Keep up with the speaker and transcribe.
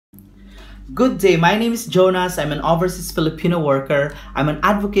Good day, my name is Jonas. I'm an overseas Filipino worker. I'm an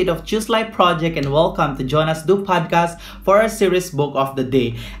advocate of Choose Life Project, and welcome to Jonas DuPodcast for our series Book of the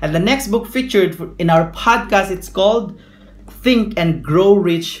Day. And the next book featured in our podcast, it's called Think and Grow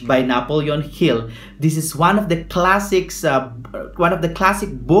Rich by Napoleon Hill. This is one of the classic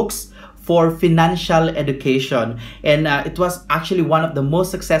books for financial education, and it was actually one of the most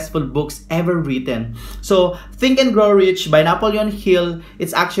successful books ever written. So Think and Grow Rich by Napoleon Hill,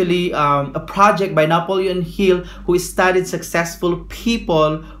 it's actually a project by Napoleon Hill, who studied successful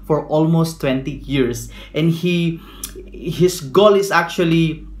people for almost 20 years, and his goal is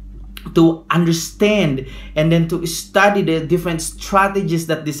actually to understand and then to study the different strategies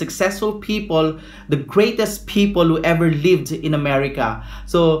that the successful people, the greatest people who ever lived in America.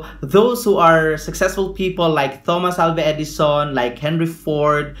 So those who are successful people like Thomas Alva Edison, like Henry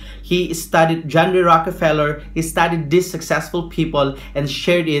Ford, he studied John D. Rockefeller, he studied these successful people and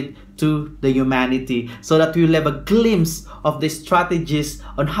shared it to the humanity so that we will have a glimpse of the strategies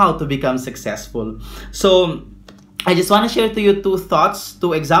on how to become successful. So I just want to share to you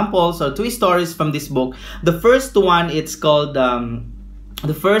two examples or two stories from this book. The first one, it's called, thought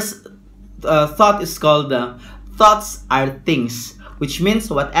is called Thoughts Are Things, which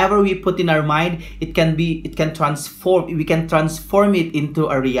means whatever we put in our mind, we can transform it into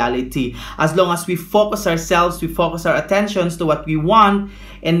a reality. As long as we focus ourselves, we focus our attentions to what we want,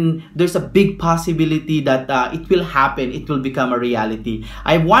 and there's a big possibility that it will happen, it will become a reality.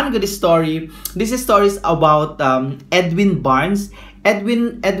 I have one good story. This story is about Edwin Barnes.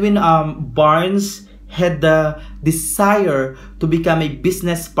 Edwin Barnes had the desire to become a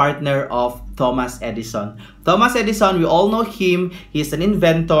business partner of Thomas Edison. Thomas Edison, we all know him. He's an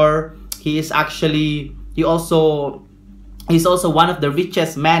inventor. He's also one of the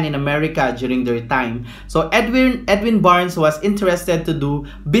richest men in America during their time. So Edwin Barnes was interested to do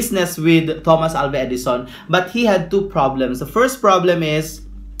business with Thomas Alva Edison, but he had two problems. The first problem is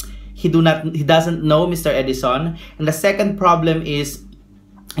he doesn't know Mr. Edison, and the second problem is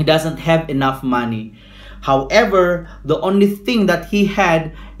he doesn't have enough money. However, the only thing that he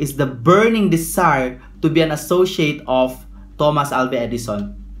had is the burning desire to be an associate of Thomas Alva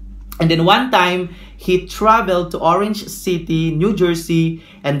Edison. And then one time, he traveled to Orange City, New Jersey,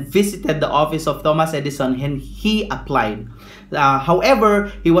 and visited the office of Thomas Edison, and he applied.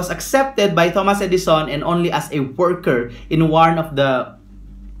 However, he was accepted by Thomas Edison and only as a worker in one of the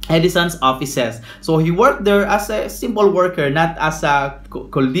Edison's offices. So he worked there as a simple worker, not as a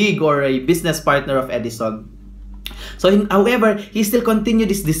colleague or a business partner of Edison. So, however, he still continued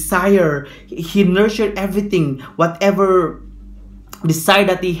his desire. He nurtured everything, whatever desire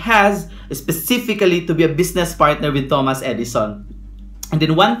that he has, specifically to be a business partner with Thomas Edison. And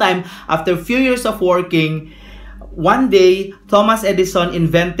then one time, after a few years of working, one day, Thomas Edison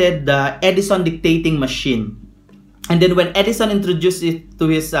invented the Edison dictating machine. And then when Edison introduced it to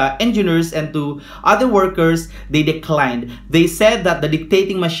his engineers and to other workers, they declined. They said that the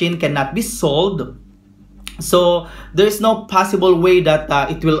dictating machine cannot be sold. So there is no possible way that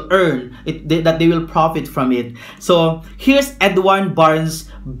it will that they will profit from it. So here's Edwin Barnes'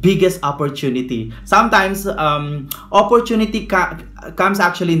 biggest opportunity. Sometimes opportunity comes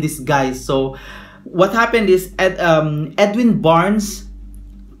actually in disguise. So what happened is Edwin Barnes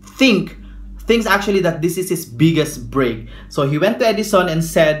thinks actually that this is his biggest break. So he went to Edison and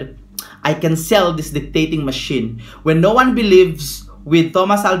said, I can sell this dictating machine. When no one believes with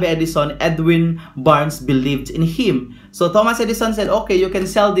Thomas Alva Edison, Edwin Barnes believed in him. So Thomas Edison said, okay, you can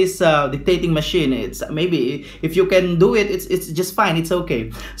sell this dictating machine. It's maybe if you can do it, it's just fine. It's okay.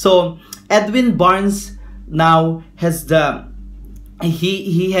 So Edwin Barnes now has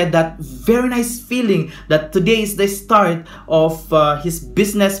he had that very nice feeling that today is the start of his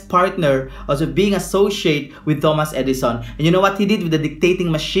business partner, also being associate with Thomas Edison. And you know what he did with the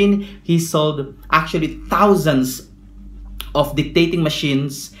dictating machine? He sold actually thousands of dictating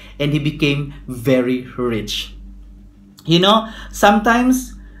machines, and he became very rich. You know,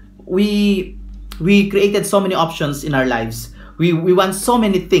 sometimes we created so many options in our lives. We want so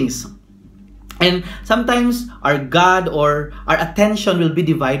many things. And sometimes our God or our attention will be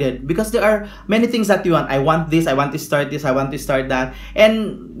divided because there are many things that you want. I want this, I want to start this, I want to start that.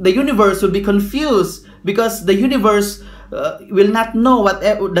 And the universe will be confused because the universe will not know what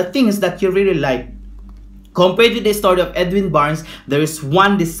the things that you really like. Compared to the story of Edwin Barnes, there is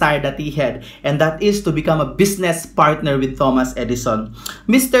one desire that he had, and that is to become a business partner with Thomas Edison.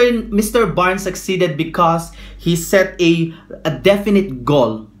 Mr. Barnes succeeded because he set a definite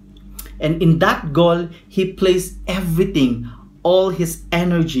goal. And in that goal, he placed everything, all his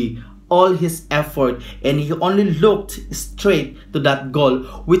energy, all his effort, and he only looked straight to that goal,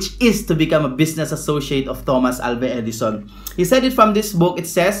 which is to become a business associate of Thomas Alva Edison. He said it from this book. It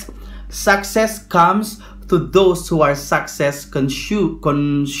says, success comes to those who are success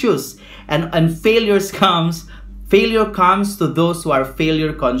conscious, and failure comes to those who are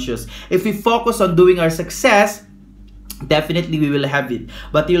failure conscious. If we focus on doing our success, definitely we will have it.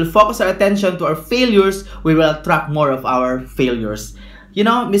 But we will focus our attention to our failures, we will attract more of our failures. You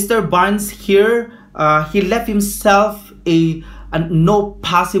know, Mr. Barnes here, he left himself a no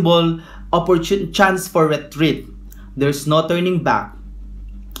possible chance for retreat. There's no turning back.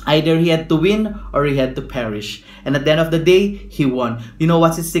 Either he had to win or he had to perish. And at the end of the day, he won. You know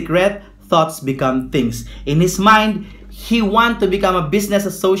what's his secret? Thoughts become things. In his mind, he wanted to become a business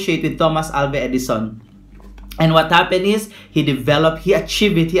associate with Thomas Alva Edison. And what happened is, he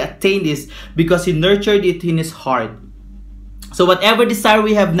achieved it, he attained this because he nurtured it in his heart. So whatever desire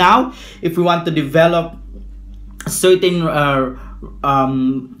we have now, if we want to develop a certain we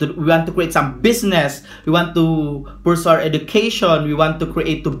want to create some business, we want to pursue our education, we want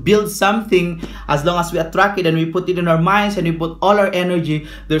to build something, as long as we attract it and we put it in our minds and we put all our energy,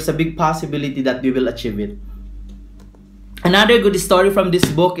 there's a big possibility that we will achieve it. Another good story from this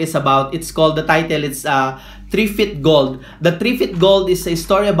book is about, it's called, the title, it's 3 Feet Gold. The 3 Feet Gold is a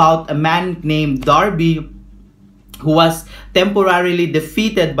story about a man named Darby who was temporarily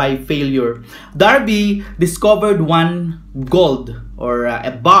defeated by failure. Darby discovered one gold, or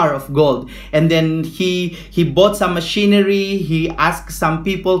a bar of gold, and then he bought some machinery. He asked some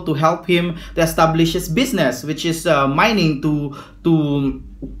people to help him to establish his business, which is mining, to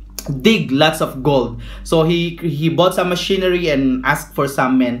dig lots of gold. So he bought some machinery and asked for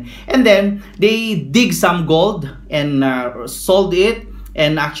some men, and then they dig some gold and sold it,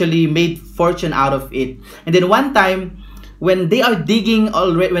 and actually made fortune out of it. And then one time, when they are digging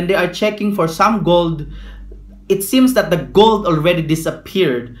already, when they are checking for some gold, it seems that the gold already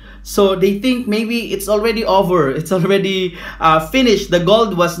disappeared. So they think maybe it's already over, it's already finished. The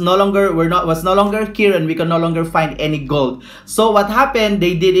gold was no longer here, and we can no longer find any gold. So what happened,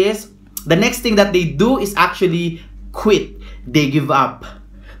 they did is, the next thing that they do is actually quit. They give up.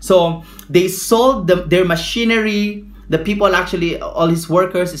 So they sold their machinery. The people, actually all his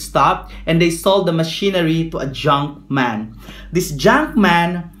workers, stopped, and they sold the machinery to a junk man. This junk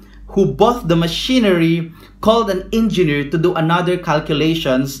man who bought the machinery called an engineer to do another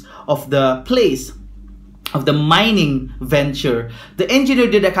calculations of the place of the mining venture. The engineer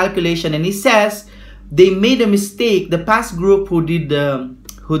did a calculation, and he says they made a mistake. The past group who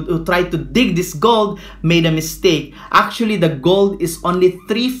tried to dig this gold made a mistake. Actually, the gold is only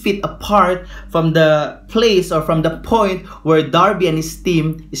 3 feet apart from the place, or from the point where Darby and his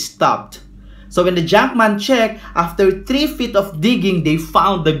team stopped. So when the junkman checked, after 3 feet of digging, they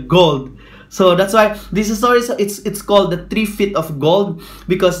found the gold. So that's why this story, it's called the 3 feet of gold,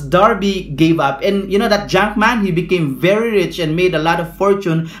 because Darby gave up. And you know, that junk man, he became very rich and made a lot of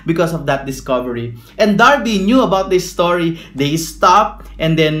fortune because of that discovery. And Darby knew about this story. They stopped,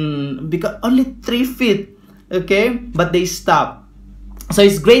 and then, because only 3 feet, okay, but they stopped. So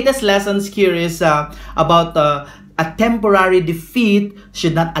his greatest lessons here is about a temporary defeat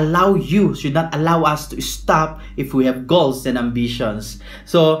should not allow us to stop if we have goals and ambitions.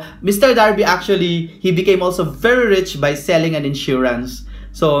 So Mr. Darby, actually, he became also very rich by selling an insurance.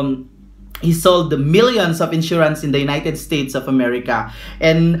 So he sold the millions of insurance in the United States of America.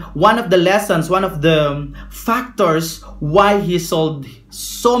 And one of the lessons, one of the factors why he sold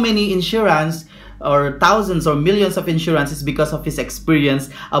so many insurance, or thousands or millions of insurance, is because of his experience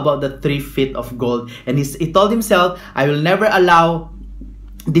about the 3 feet of gold. And he told himself, I will never allow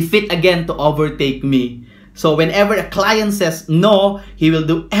defeat again to overtake me. So whenever a client says no, he will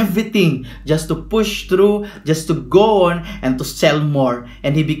do everything just to push through, just to go on and to sell more.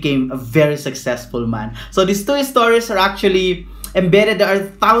 And he became a very successful man. So these two stories are actually embedded.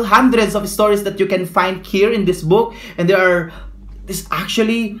 There are hundreds of stories that you can find here in this book, and it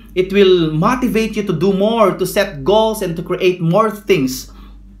will motivate you to do more, to set goals, and to create more things.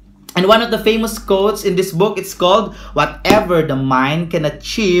 And one of the famous quotes in this book, it's called, whatever the mind can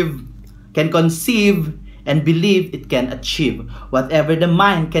achieve, can conceive, and believe it can achieve. Whatever the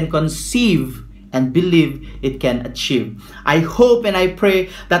mind can conceive and believe it can achieve. I hope and I pray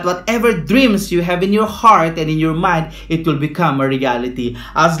that whatever dreams you have in your heart and in your mind, it will become a reality,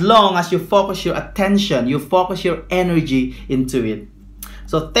 as long as you focus your attention, you focus your energy into it.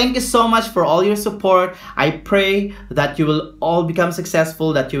 So thank you so much for all your support. I pray that you will all become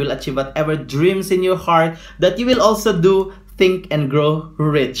successful, that you will achieve whatever dreams in your heart, that you will also think and grow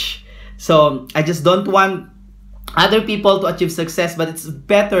rich. So I just don't want other people to achieve success, but it's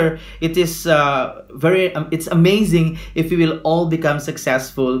better, it is it's amazing if we will all become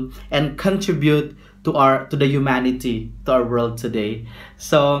successful and contribute to the humanity, to our world today.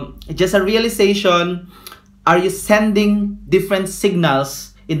 So just a realization, are you sending different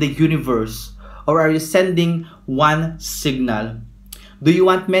signals in the universe, or are you sending one signal? Do you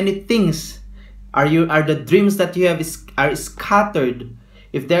want many things? Are the dreams that you have are scattered?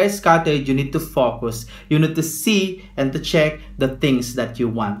 If they are scattered, you need to focus. You need to see and to check the things that you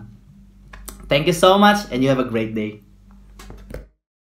want. Thank you so much, and you have a great day.